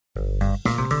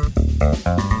You're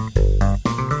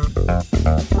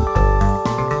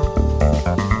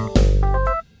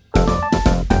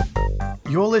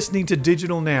listening to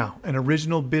Digital Now, an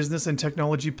original business and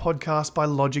technology podcast by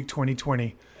Logic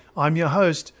 2020. I'm your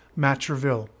host, Matt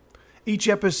Treville. Each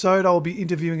episode, I will be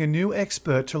interviewing a new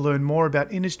expert to learn more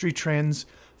about industry trends,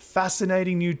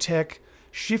 fascinating new tech,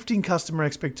 shifting customer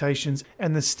expectations,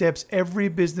 and the steps every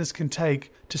business can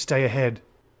take to stay ahead.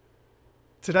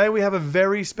 Today, we have a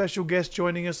very special guest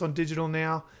joining us on Digital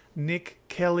Now, Nick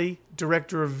Kelly,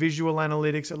 Director of Visual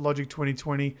Analytics at Logic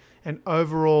 2020 and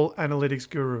overall analytics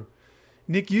guru.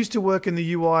 Nick used to work in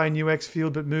the UI and UX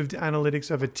field, but moved to analytics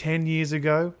over 10 years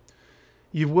ago.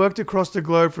 You've worked across the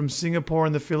globe from Singapore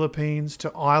and the Philippines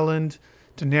to Ireland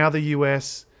to now the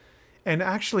US. And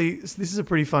actually, this is a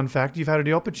pretty fun fact. You've had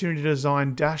the opportunity to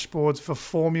design dashboards for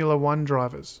Formula One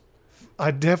drivers. I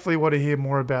definitely want to hear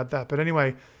more about that. But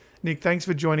anyway, Nick, thanks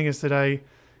for joining us today.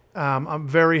 I'm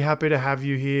very happy to have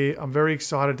you here. I'm very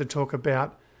excited to talk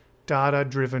about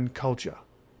data-driven culture.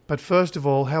 But first of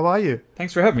all, how are you?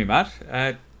 Thanks for having me, Matt.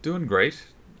 Doing great.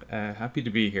 Happy to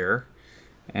be here.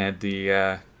 And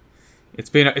it's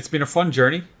been a fun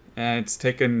journey. It's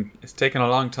taken a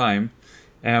long time.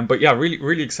 But yeah,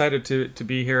 really excited to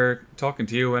be here talking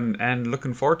to you and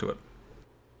looking forward to it.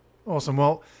 Awesome.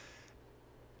 Well,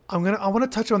 I want to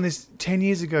touch on this. 10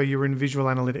 years ago, you were in visual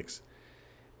analytics.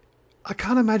 I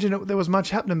can't imagine there was much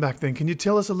happening back then. Can you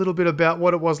tell us a little bit about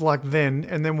what it was like then,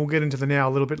 and then we'll get into the now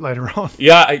a little bit later on?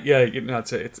 Yeah.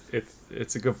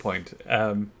 It's a good point.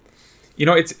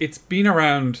 It's been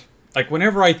around. Like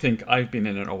whenever I think I've been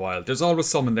in it a while, there's always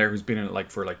someone there who's been in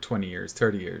it for 20 years,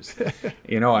 30 years,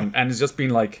 and it's just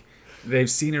been like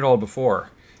they've seen it all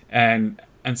before, and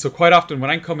so quite often when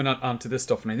I'm coming onto this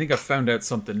stuff and I think I've found out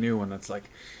something new, and it's like,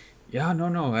 yeah,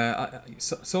 no,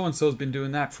 so and so's been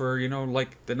doing that for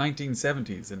like the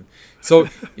 1970s, and so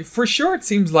for sure it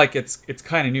seems like it's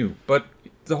kind of new, but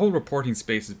the whole reporting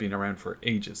space has been around for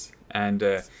ages, and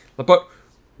but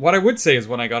what I would say is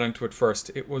when I got into it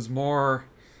first, it was more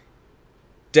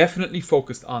definitely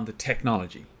focused on the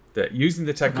technology, that using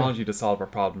the technology to solve our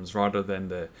problems rather than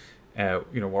the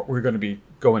what we're going to be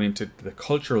going into the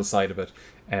cultural side of it,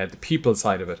 the people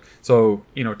side of it. So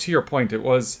to your point, there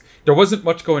wasn't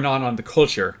much going on the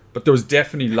culture, but there was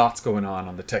definitely lots going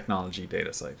on the technology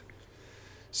data side.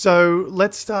 So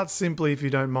let's start simply, if you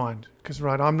don't mind, because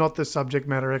I'm not the subject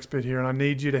matter expert here and I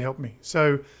need you to help me.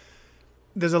 So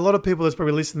there's a lot of people that's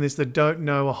probably listening to this that don't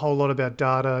know a whole lot about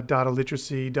data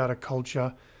literacy, data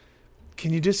culture.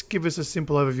 Can you just give us a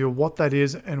simple overview of what that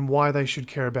is and why they should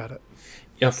care about it?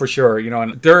 Yeah, for sure.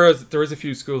 And there is a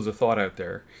few schools of thought out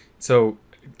there. So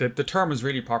the term was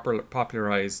really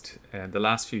popularized in the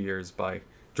last few years by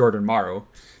Jordan Morrow,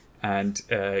 and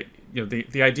the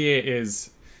idea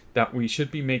is that we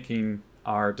should be making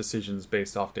our decisions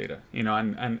based off data.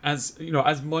 And as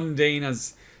as mundane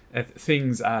as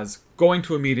things as going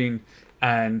to a meeting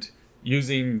and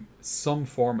using some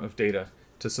form of data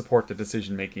to support the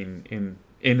decision making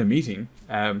in a meeting,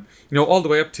 all the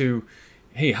way up to,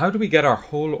 hey, how do we get our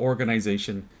whole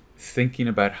organization thinking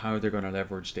about how they're going to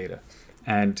leverage data?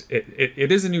 And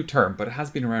it is a new term, but it has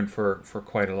been around for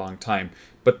quite a long time.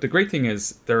 But the great thing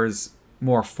is there is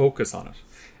more focus on it.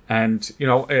 And,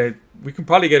 we can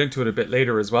probably get into it a bit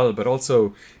later as well, but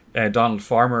also Donald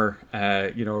Farmer,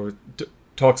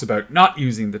 talks about not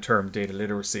using the term data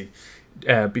literacy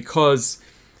because,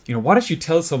 what if you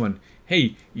tell someone,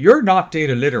 hey, you're not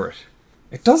data literate?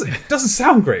 It doesn't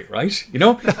sound great, right?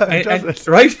 It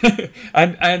right?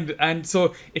 and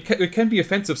so it can be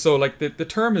offensive. So like the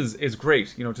term is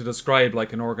great, to describe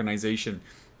like an organization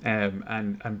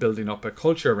and building up a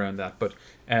culture around that. But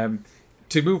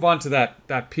to move on to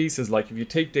that piece is like if you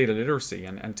take data literacy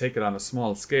and take it on a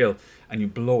small scale and you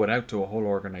blow it out to a whole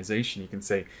organization, you can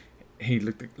say, hey,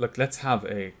 look, let's have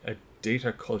a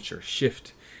data culture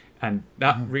shift. And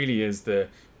that really is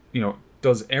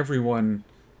does everyone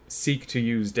seek to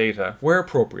use data where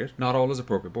appropriate, not always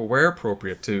appropriate, but where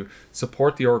appropriate to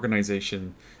support the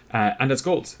organization and its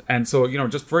goals. And so,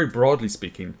 just very broadly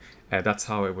speaking, that's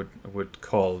how I would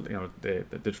call,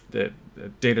 the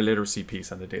data literacy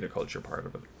piece and the data culture part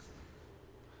of it.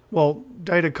 Well,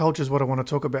 data culture is what I want to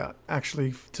talk about,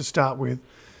 actually, to start with.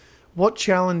 What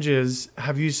challenges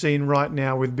have you seen right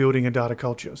now with building a data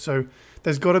culture? So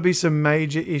there's got to be some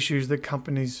major issues that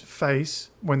companies face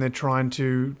when they're trying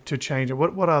to change it.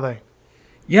 What are they?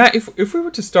 Yeah, if we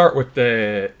were to start with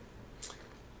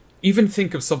even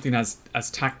think of something as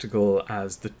tactical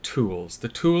as the tools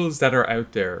that are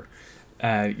out there,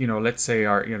 let's say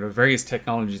are, various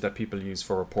technologies that people use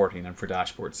for reporting and for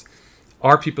dashboards.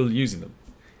 Are people using them?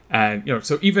 And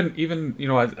so even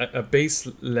a base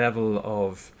level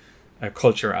of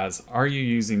culture as, are you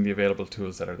using the available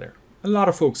tools that are there? A lot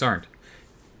of folks aren't.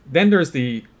 Then there's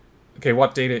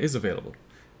what data is available?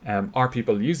 Are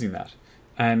people using that?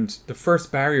 And the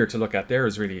first barrier to look at there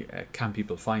is really, can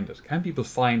people find it? Can people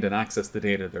find and access the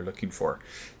data they're looking for?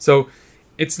 So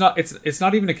it's not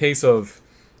even a case of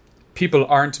people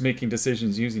aren't making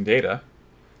decisions using data.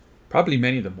 Probably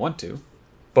many of them want to,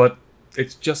 but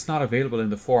it's just not available in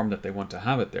the form that they want to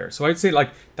have it there. So I'd say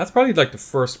that's probably the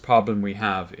first problem we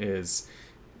have is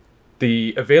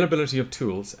the availability of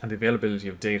tools and the availability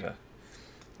of data.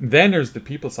 Then there's the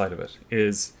people side of it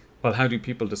is, well, how do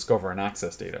people discover and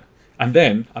access data? And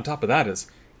then on top of that is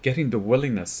getting the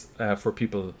willingness for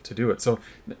people to do it. So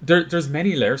there's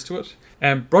many layers to it.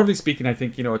 Broadly speaking, I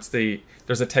think,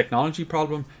 there's a technology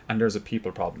problem and there's a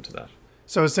people problem to that.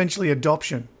 So essentially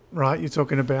adoption, right? You're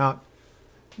talking about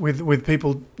with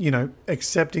people,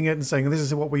 accepting it and saying, this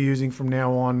is what we're using from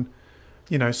now on.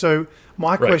 So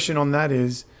my question on that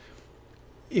is,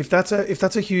 if that's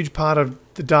a huge part of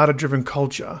the data-driven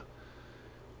culture,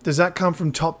 does that come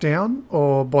from top down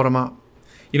or bottom up?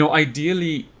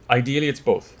 Ideally it's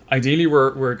both. Ideally,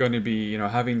 we're going to be,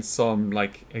 having some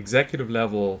executive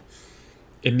level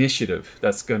initiative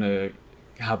that's going to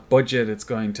have budget. It's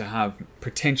going to have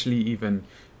potentially even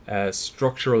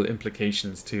structural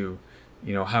implications to,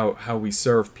 how we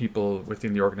serve people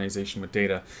within the organization with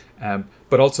data,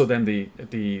 but also then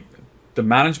the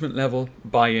management level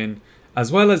buy-in,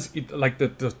 as well as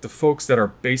the folks that are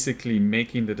basically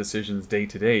making the decisions day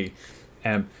to day.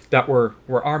 That we're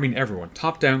arming everyone,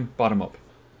 top down, bottom up.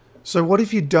 So what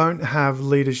if you don't have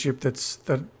leadership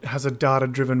that has a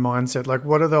data-driven mindset?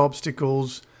 What are the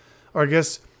obstacles? Or I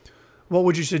guess, what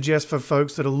would you suggest for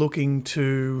folks that are looking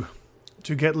to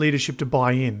get leadership to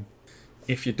buy in?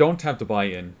 If you don't have the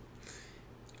buy-in,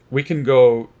 we can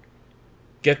go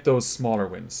get those smaller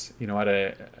wins,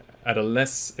 at a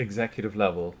less executive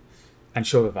level, and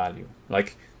show the value.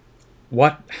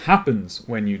 What happens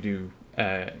when you do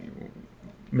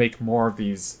make more of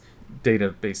these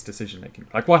data-based decision-making?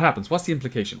 What happens? What's the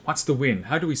implication? What's the win?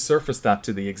 How do we surface that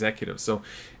to the executive? So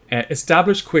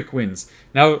establish quick wins.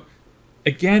 Now,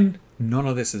 again, none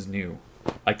of this is new.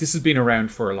 This has been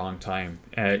around for a long time,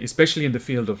 especially in the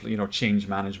field of change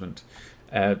management.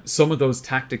 Some of those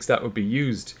tactics that would be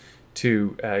used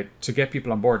to get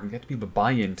people on board and get people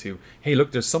buy into, hey,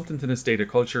 look, there's something to this data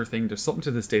culture thing, there's something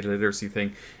to this data literacy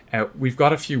thing. We've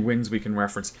got a few wins we can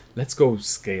reference. Let's go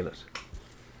scale it.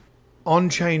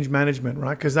 On change management,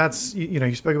 right? Because that's,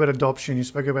 you spoke about adoption, you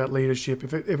spoke about leadership.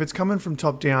 If it's coming from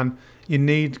top down, you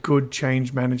need good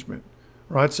change management,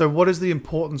 right? So what is the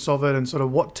importance of it, and sort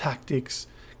of what tactics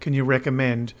can you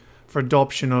recommend for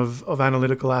adoption of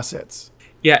analytical assets?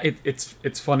 Yeah,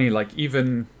 it's funny,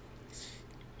 even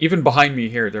behind me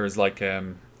here, there's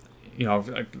working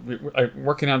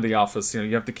out of the office,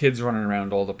 you have the kids running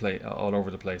around all over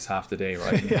the place half the day,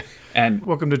 right? Yeah. And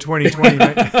welcome to 2020,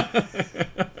 mate.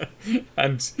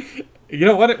 And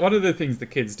one of the things the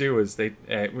kids do is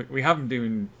we have them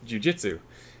doing jiu-jitsu,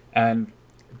 and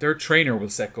their trainer will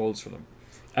set goals for them.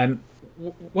 And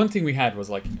one thing we had was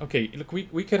okay, look,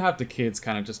 we could have the kids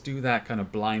kind of just do that kind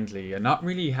of blindly and not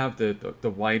really have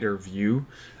the wider view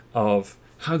of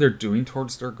how they're doing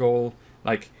towards their goal.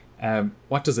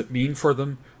 What does it mean for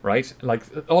them, right?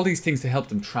 All these things to help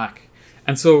them track.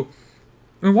 And so,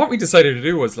 what we decided to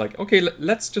do was okay,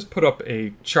 let's just put up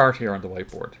a chart here on the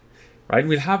whiteboard, right? And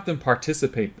we'll have them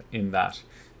participate in that,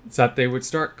 so that they would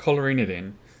start coloring it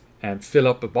in and fill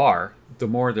up a bar the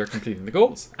more they're completing the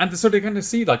goals. And so they're going to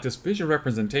see this visual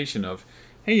representation of,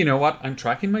 hey, you know what? I'm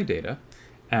tracking my data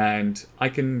and I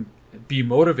can be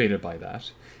motivated by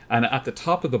that. And at the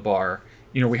top of the bar,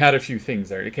 we had a few things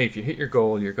there. Okay, if you hit your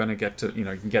goal, you're going to get to, you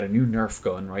can get a new Nerf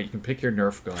gun, right? You can pick your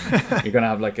Nerf gun. You're going to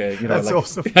have That's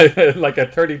awesome. like a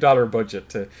 $30 budget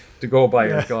to go buy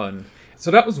your gun.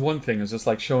 So that was one thing. It was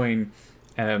just showing,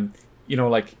 how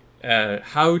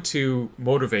to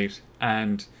motivate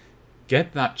and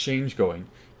get that change going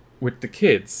with the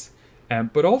kids,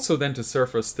 but also then to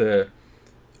surface the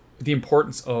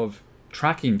importance of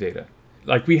tracking data.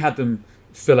 We had them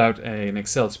fill out an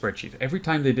Excel spreadsheet. Every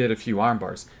time they did a few arm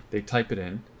bars, they type it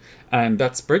in, and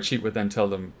that spreadsheet would then tell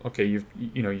them, okay,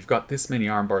 you've got this many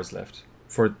arm bars left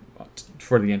for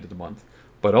the end of the month,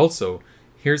 but also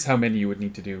here's how many you would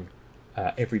need to do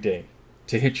every day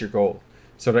to hit your goal.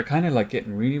 So they're kind of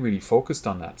getting really, really focused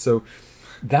on that. So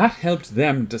that helped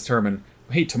them determine,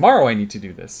 hey, tomorrow I need to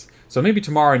do this. So maybe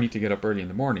tomorrow I need to get up early in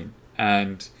the morning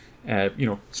and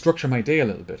structure my day a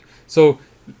little bit. So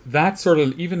that sort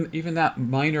of even that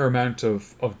minor amount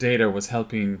of data was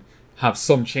helping have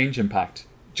some change impact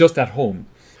just at home.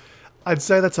 I'd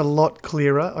say that's a lot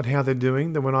clearer on how they're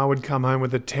doing than when I would come home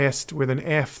with a test with an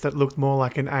F that looked more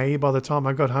like an A by the time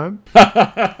I got home.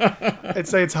 I'd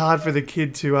say it's hard for the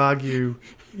kid to argue,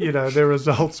 their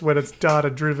results when it's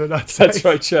data driven. I'd say. That's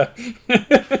right, yeah.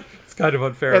 It's kind of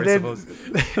unfair, And I then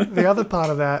suppose. the other part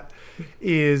of that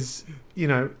is,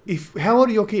 how old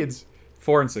are your kids?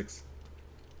 4 and 6.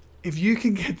 If you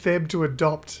can get them to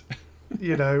adopt,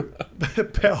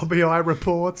 Power BI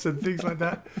reports and things like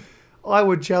that, I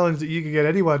would challenge that you could get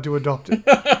anyone to adopt it.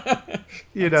 But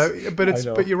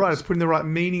you're right. It's putting the right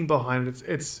meaning behind it.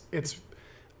 It's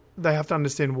they have to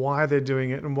understand why they're doing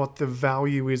it and what the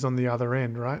value is on the other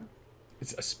end, right?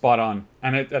 It's spot on,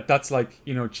 and that's like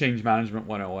change management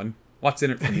 101. What's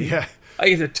in it for me? Yeah,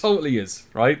 It totally is,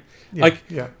 right?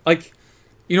 Yeah.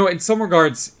 In some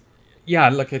regards, yeah,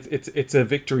 like it's a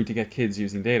victory to get kids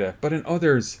using data, but in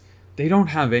others, they don't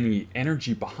have any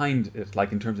energy behind it,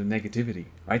 like in terms of negativity,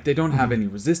 right? They don't have any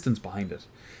resistance behind it.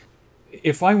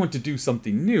 If I want to do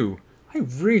something new, I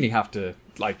really have to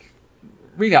I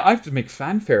have to make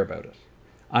fanfare about it.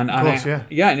 And Of course,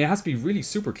 and it has to be really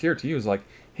super clear to you. It's like,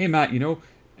 hey Matt,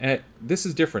 this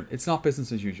is different. It's not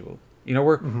business as usual.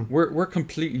 We're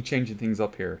completely changing things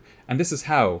up here, and this is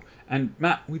how. And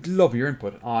Matt, we'd love your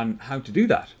input on how to do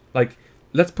that. Like,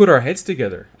 let's put our heads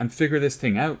together and figure this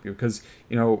thing out, because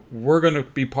we're going to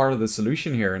be part of the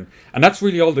solution here, and that's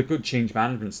really all the good change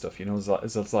management stuff.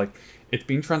 It's like it's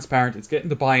being transparent, it's getting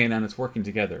the buy-in, and it's working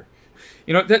together.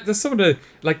 There's some of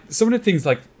the things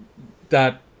like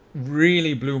that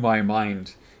really blew my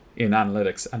mind in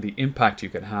analytics, and the impact you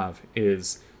can have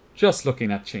is just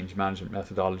looking at change management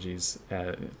methodologies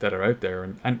that are out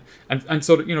there, and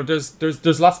so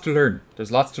there's lots to learn.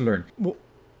 There's lots to learn. Well,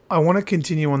 I want to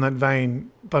continue on that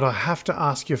vein, but I have to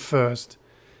ask you first,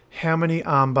 how many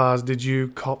arm bars did you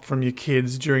cop from your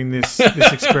kids during this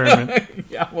experiment?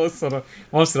 Yeah, most of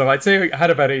them. I'd say I had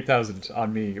about 8,000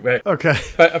 on me. Okay.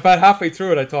 But about halfway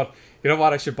through it, I thought, you know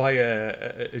what, I should buy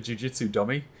a jiu-jitsu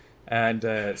dummy. And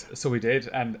so we did,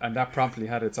 and that promptly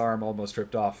had its arm almost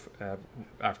ripped off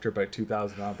after about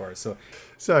 2,000 arm bars.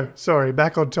 So, sorry,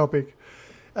 back on topic.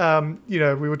 We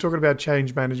were talking about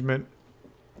change management,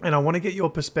 and I want to get your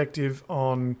perspective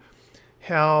on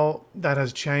how that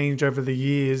has changed over the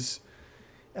years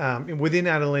within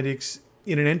analytics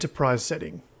in an enterprise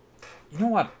setting. You know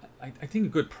what? I think a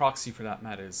good proxy for that,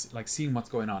 Matt, is like seeing what's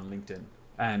going on LinkedIn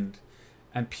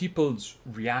and people's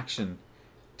reaction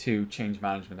to change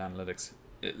management analytics.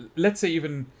 Let's say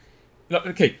even,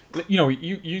 okay,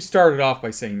 you started off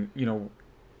by saying,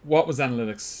 what was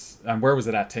analytics and where was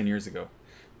it at 10 years ago?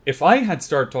 If I had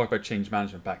started talking about change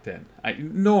management back then,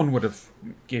 no one would have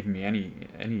given me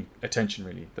any attention,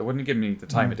 really. They wouldn't have given me the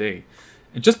time of day.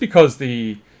 And just because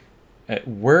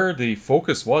where the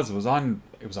focus was on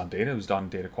data, it was on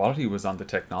data quality, it was on the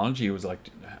technology, it was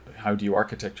like, how do you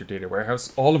architect your data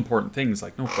warehouse? All important things,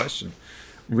 like no question.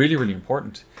 Really, really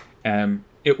important.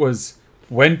 It was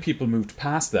when people moved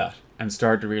past that and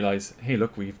started to realize, hey,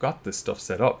 look, we've got this stuff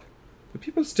set up, but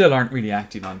people still aren't really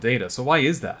acting on data. So why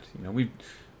is that?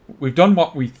 We've done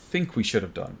what we think we should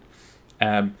have done.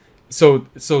 So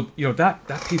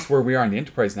that piece where we are in the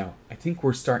enterprise now, I think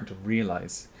we're starting to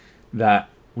realize that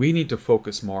we need to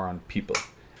focus more on people.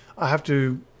 I have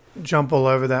to jump all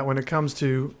over that when it comes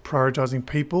to prioritizing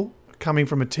people. Coming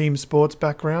from a team sports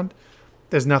background,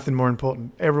 there's nothing more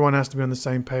important. Everyone has to be on the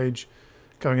same page,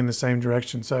 going in the same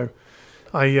direction. So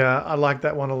I like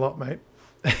that one a lot, mate.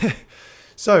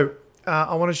 So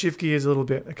I want to shift gears a little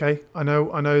bit, okay? I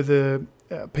know the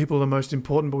people are most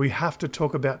important, but we have to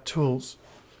talk about tools,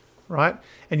 right?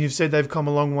 And you've said they've come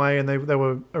a long way and they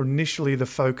were initially the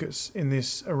focus in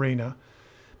this arena.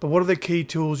 But what are the key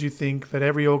tools you think that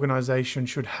every organization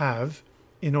should have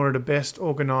in order to best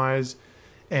organize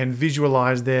and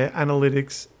visualize their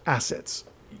analytics assets?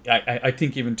 I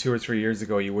think even 2 or 3 years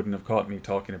ago, you wouldn't have caught me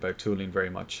talking about tooling very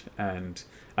much. And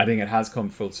I think it has come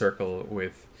full circle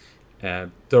with,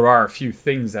 there are a few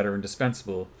things that are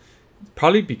indispensable,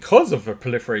 probably because of a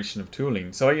proliferation of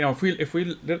tooling. So, if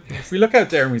we look out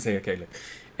there and we say, okay, look,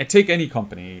 and take any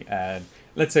company,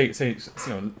 let's say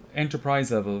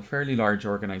enterprise level, fairly large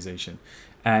organization.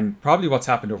 And probably what's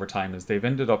happened over time is they've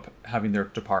ended up having their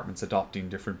departments adopting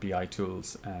different BI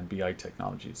tools and BI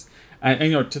technologies.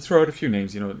 And to throw out a few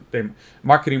names,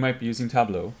 marketing might be using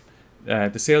Tableau,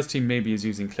 the sales team maybe is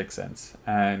using ClickSense,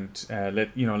 and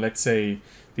let's say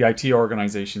the IT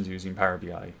organization's using Power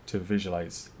BI to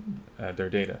visualize their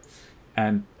data.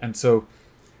 And so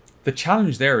the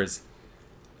challenge there is,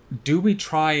 do we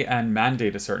try and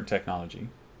mandate a certain technology,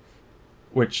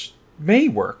 which may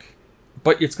work,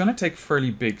 but it's going to take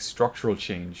fairly big structural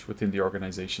change within the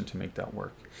organization to make that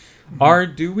work. Or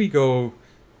do we go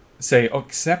say,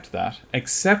 accept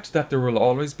that there will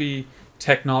always be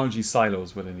technology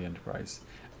silos within the enterprise,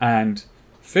 and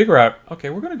figure out, okay,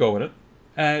 we're going to go with it.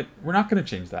 We're not going to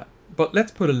change that, but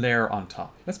let's put a layer on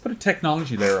top. Let's put a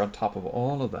technology layer on top of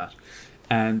all of that.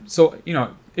 And so,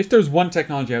 if there's one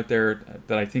technology out there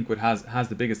that I think has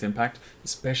the biggest impact,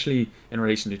 especially in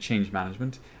relation to change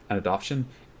management and adoption,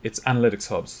 it's analytics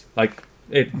hubs. Like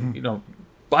it,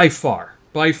 by far.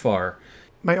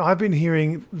 Mate, I've been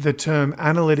hearing the term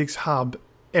analytics hub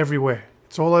everywhere.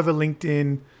 It's all over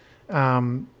LinkedIn.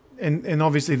 And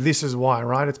obviously this is why,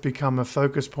 right? It's become a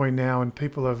focus point now and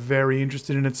people are very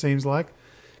interested in it, seems like.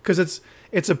 Because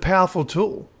it's a powerful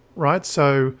tool, right?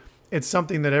 So it's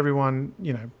something that everyone,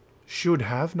 should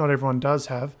have. Not everyone does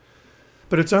have.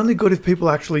 But it's only good if people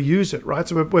actually use it, right?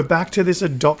 So we're back to this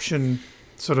adoption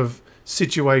sort of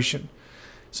situation.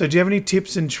 So do you have any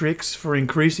tips and tricks for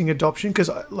increasing adoption? Because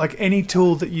like any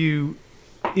tool that you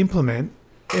implement,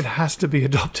 it has to be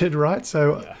adopted, right?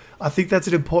 So yeah. I think that's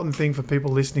an important thing for people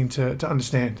listening to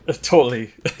understand.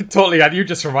 Totally. And you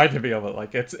just reminded me of it.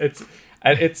 Like it's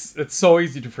so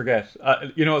easy to forget.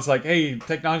 It's like, hey,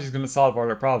 technology is going to solve all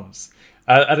our problems,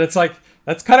 and it's like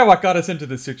that's kind of what got us into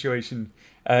this situation.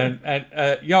 And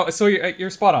so you're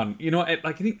spot on.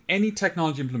 I think any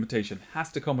technology implementation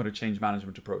has to come with a change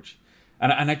management approach.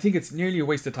 And I think it's nearly a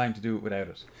waste of time to do it without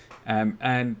it.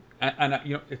 And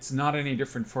it's not any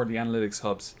different for the analytics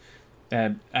hubs.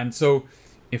 And so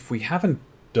if we haven't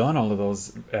done all of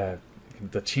those,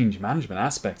 the change management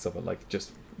aspects of it, like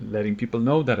just letting people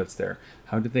know that it's there,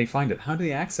 how did they find it? How do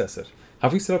they access it?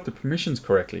 Have we set up the permissions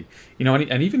correctly?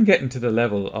 And even getting to the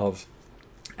level of,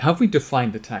 have we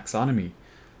defined the taxonomy?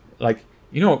 Like,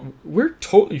 we're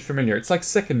totally familiar. It's like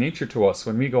second nature to us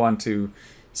when we go on to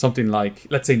something like,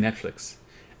 let's say Netflix,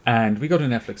 and we go to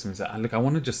Netflix and we say, look, I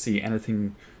want to just see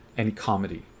any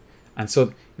comedy, and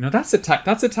so that's a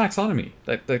taxonomy.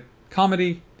 Like the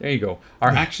comedy, there you go. Our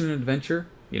action and adventure,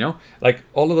 like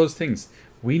all of those things,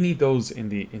 we need those in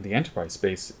the enterprise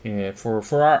space for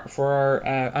our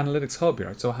analytics hub.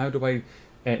 So how do I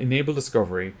enable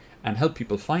discovery and help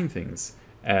people find things?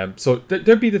 So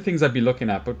there'd be the things I'd be looking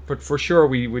at, but for sure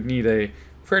we would need a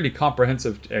fairly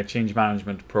comprehensive change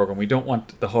management program. We don't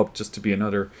want the hub just to be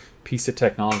another piece of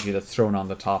technology that's thrown on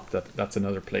the top. That's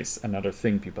another another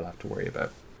thing people have to worry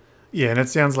about. Yeah, and it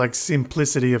sounds like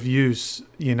simplicity of use,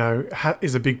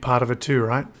 is a big part of it too,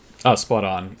 right? Oh, spot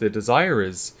on. The desire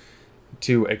is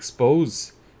to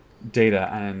expose data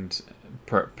and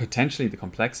potentially the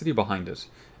complexity behind it,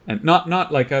 and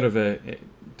not like out of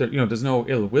there's no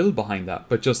ill will behind that,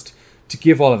 but just to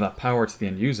give all of that power to the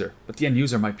end user. But the end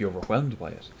user might be overwhelmed by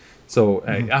it. So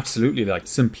absolutely, like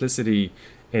simplicity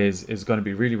is going to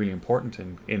be really, really important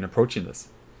in approaching this.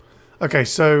 Okay,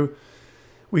 so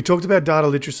we talked about data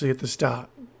literacy at the start.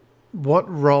 What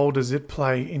role does it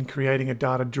play in creating a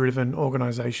data-driven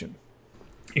organization?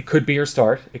 It could be your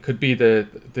start. It could be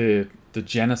the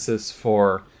genesis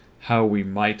for how we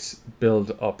might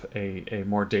build up a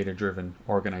more data-driven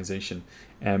organization.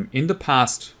 In the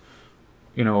past,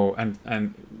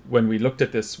 and when we looked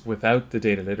at this without the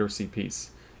data literacy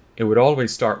piece, it would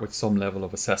always start with some level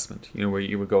of assessment, where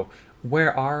you would go,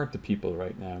 where are the people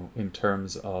right now in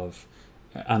terms of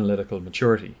analytical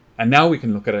maturity? And now we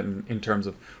can look at it in terms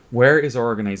of where is our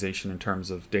organization in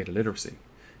terms of data literacy?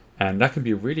 And that can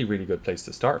be a really, really good place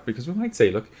to start, because we might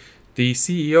say, look, the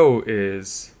CEO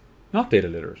is not data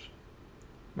literate.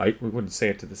 Right, we wouldn't say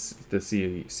it to the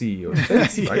CEO's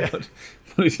face, right?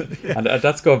 Yeah. And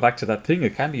that's going back to that thing.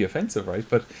 It can be offensive, right?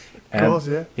 But of course,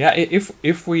 yeah. Yeah,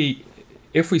 if we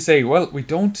say, well, we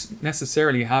don't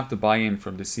necessarily have the buy-in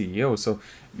from the CEO, so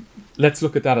let's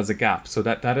look at that as a gap. So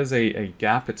that is a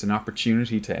gap. It's an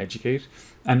opportunity to educate,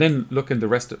 and then look in the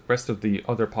rest of the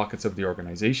other pockets of the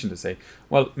organization to say,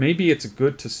 well, maybe it's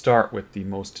good to start with the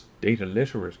most data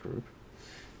literate group.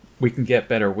 We can get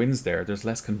better wins there. There's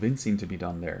less convincing to be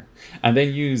done there. And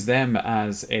then use them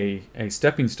as a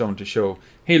stepping stone to show,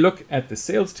 hey, look at the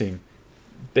sales team.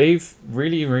 They've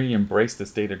really, really embraced this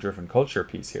data-driven culture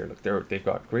piece here. Look, they've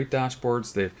got great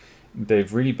dashboards.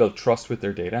 They've really built trust with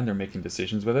their data, and they're making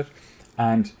decisions with it.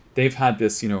 And they've had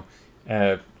this,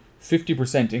 50%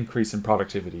 increase in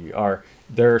productivity, or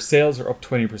their sales are up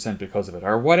 20% because of it,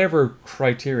 or whatever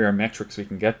criteria or metrics we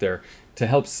can get there to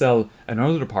help sell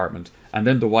another department and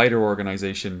then the wider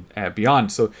organization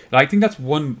beyond. So I think that's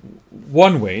one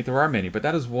way. There are many, but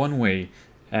that is one way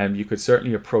you could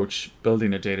certainly approach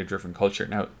building a data-driven culture.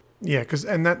 Now, yeah,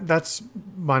 and that's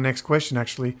my next question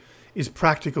actually. is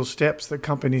practical steps that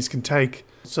companies can take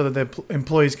so that their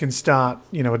employees can start,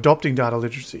 adopting data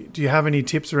literacy. Do you have any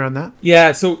tips around that?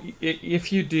 Yeah, so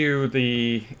if you do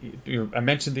I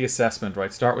mentioned the assessment,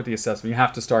 right? Start with the assessment. You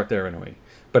have to start there anyway.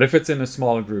 But if it's in a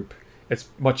small group, it's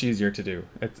much easier to do.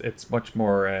 It's much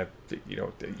more,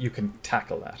 you can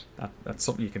tackle that. That's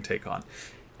something you can take on.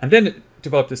 And then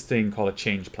develop this thing called a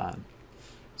change plan.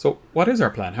 So what is our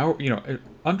plan? How,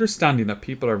 understanding that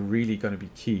people are really going to be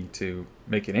key to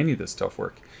making any of this stuff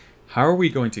work. How are we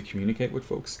going to communicate with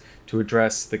folks to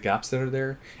address the gaps that are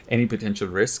there, any potential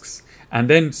risks, and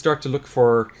then start to look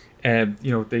for,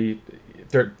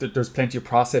 there's plenty of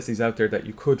processes out there that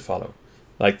you could follow.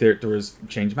 Like there is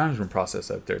change management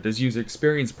process out there. There's user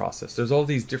experience process. There's all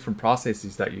these different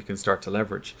processes that you can start to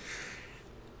leverage.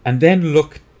 And then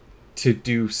look to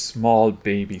do small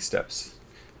baby steps,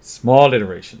 small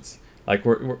iterations. Like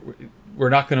we're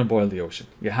not going to boil the ocean.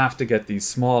 You have to get these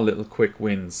small little quick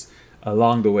wins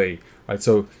along the way, right?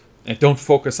 So don't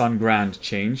focus on grand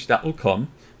change. That will come.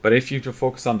 But if you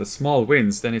focus on the small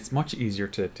wins, then it's much easier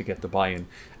to get the buy-in.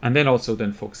 And then also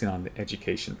focusing on the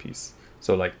education piece.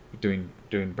 So like doing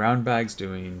brown bags,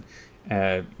 doing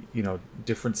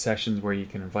different sessions where you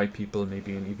can invite people,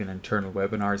 maybe even internal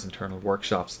webinars, internal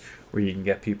workshops where you can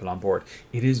get people on board.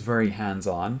 It is very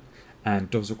hands-on and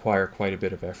does require quite a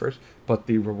bit of effort, but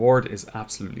the reward is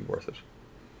absolutely worth it.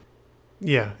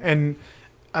 Yeah, and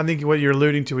I think what you're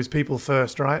alluding to is people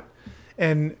first, right?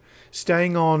 And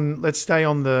let's stay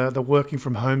on the working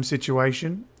from home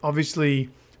situation. Obviously,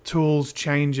 tools,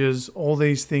 changes, all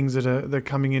these things that are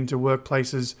coming into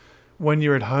workplaces when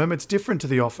you're at home, it's different to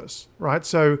the office, right?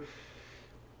 So,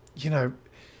 are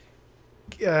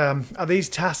these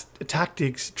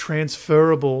tactics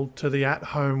transferable to the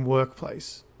at-home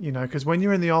workplace? Because when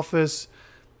you're in the office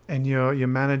and your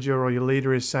manager or your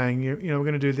leader is saying, we're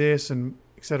going to do this and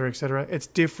et cetera, it's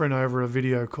different over a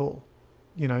video call,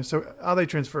 so are they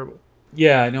transferable?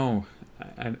 Yeah, I know.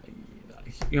 And,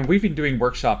 we've been doing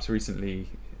workshops recently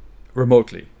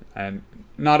remotely, and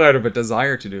not out of a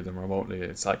desire to do them remotely.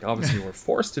 It's like, obviously we're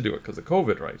forced to do it because of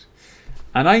COVID, right?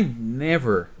 And I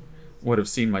never would have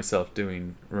seen myself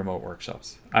doing remote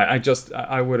workshops.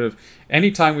 I would have,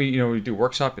 anytime we do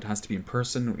workshop, it has to be in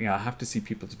person. I have to see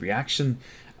people's reaction.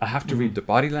 I have to read the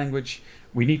body language.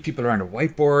 We need people around a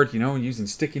whiteboard, using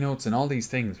sticky notes and all these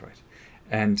things, right?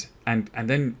 And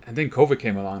then COVID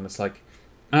came along, and it's like,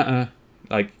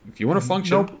 like if you want to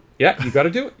function, nope. Yeah, you got to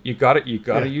do it. You got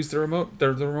to use the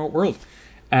remote world,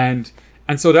 and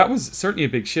so that was certainly a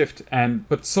big shift.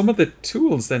 But some of the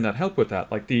tools then that help with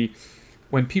that, like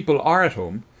when people are at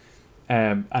home,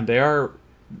 and they are,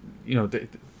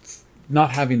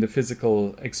 not having the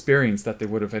physical experience that they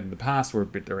would have had in the past, where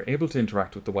they're able to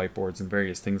interact with the whiteboards and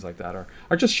various things like that, or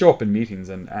just show up in meetings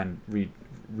and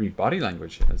read body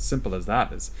language. As simple as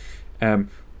that is.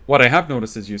 What I have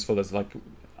noticed is useful is like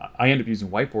I end up using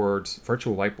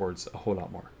virtual whiteboards a whole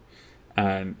lot more,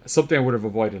 and something I would have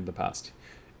avoided in the past.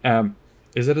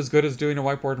 Is it as good as doing a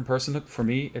whiteboard in person? Look, for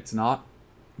me, it's not,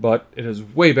 but it is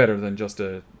way better than just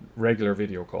a regular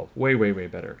video call. Way, way, way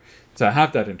better. So I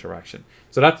have that interaction.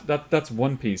 So that's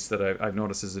one piece that I've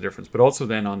noticed is a difference. But also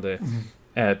then on the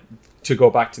to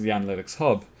go back to the Analytics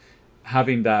Hub,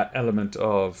 having that element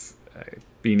of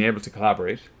being able to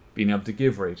collaborate, being able to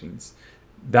give ratings,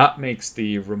 that makes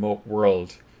the remote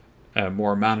world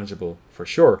more manageable for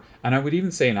sure. And I would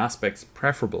even say in aspects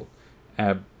preferable,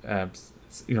 in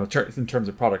terms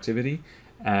of productivity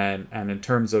and in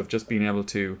terms of just being able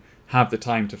to have the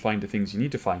time to find the things you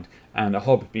need to find, and a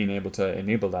hub being able to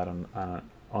enable that and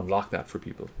unlock that for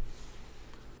people.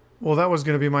 Well, that was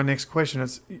going to be my next question.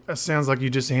 It sounds like you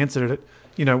just answered it.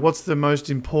 What's the most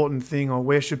important thing, or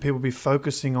where should people be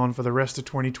focusing on for the rest of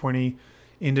 2020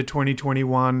 into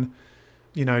 2021,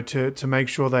 to make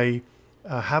sure they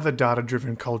have a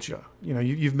data-driven culture?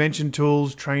 You've mentioned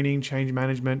tools, training, change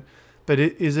management, but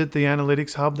is it the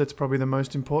Analytics Hub that's probably the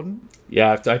most important?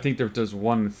 Yeah, I think there's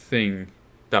one thing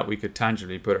that we could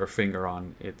tangibly put our finger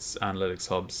on. It's Analytics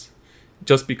Hubs.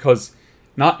 Just because,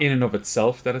 not in and of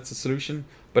itself that it's a solution,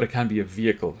 but it can be a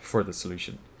vehicle for the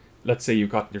solution. Let's say you've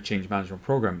got your change management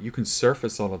program. You can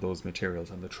surface all of those materials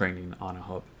and the training on a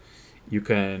hub. You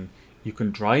can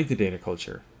drive the data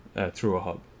culture through a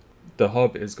hub. The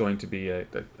hub is going to be a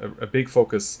big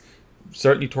focus,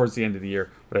 certainly towards the end of the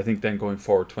year, but I think then going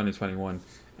forward, 2021,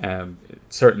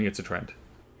 certainly it's a trend.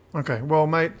 Okay, well,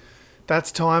 mate,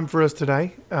 that's time for us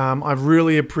today. I've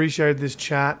really appreciated this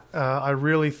chat. I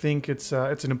really think it's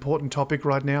an important topic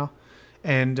right now,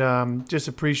 and just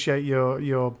appreciate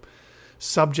your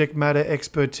subject matter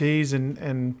expertise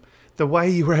and the way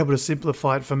you were able to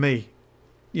simplify it for me.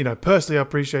 personally, I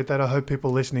appreciate that. I hope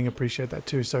people listening appreciate that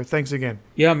too. So thanks again.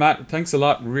 Yeah, Matt, thanks a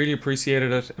lot. Really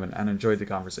appreciated it and enjoyed the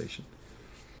conversation.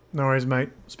 No worries, mate.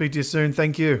 Speak to you soon.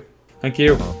 Thank you. Thank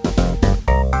you.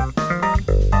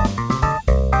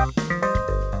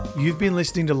 You've been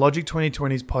listening to Logic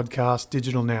 2020's podcast,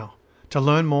 Digital Now. To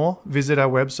learn more, visit our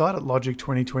website at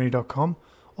logic2020.com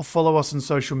or follow us on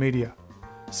social media.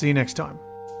 See you next time.